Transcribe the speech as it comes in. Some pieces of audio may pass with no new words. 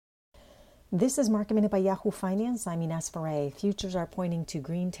This is Market Minute by Yahoo Finance. I'm Ines Ferre. Futures are pointing to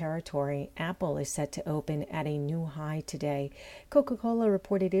green territory. Apple is set to open at a new high today. Coca-Cola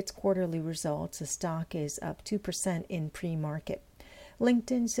reported its quarterly results. The stock is up 2% in pre-market.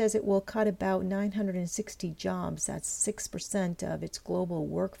 LinkedIn says it will cut about 960 jobs. That's 6% of its global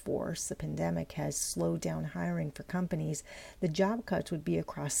workforce. The pandemic has slowed down hiring for companies. The job cuts would be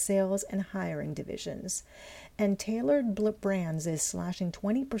across sales and hiring divisions. And Tailored Brands is slashing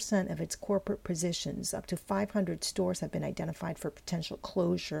 20% of its corporate positions. Up to 500 stores have been identified for potential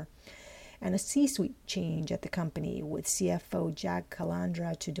closure. And a C-suite change at the company, with CFO Jack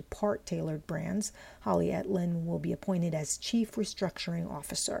Calandra to depart Tailored Brands. Holly Etlin will be appointed as Chief Restructuring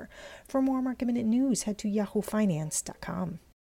Officer. For more Market Minute news, head to yahoofinance.com.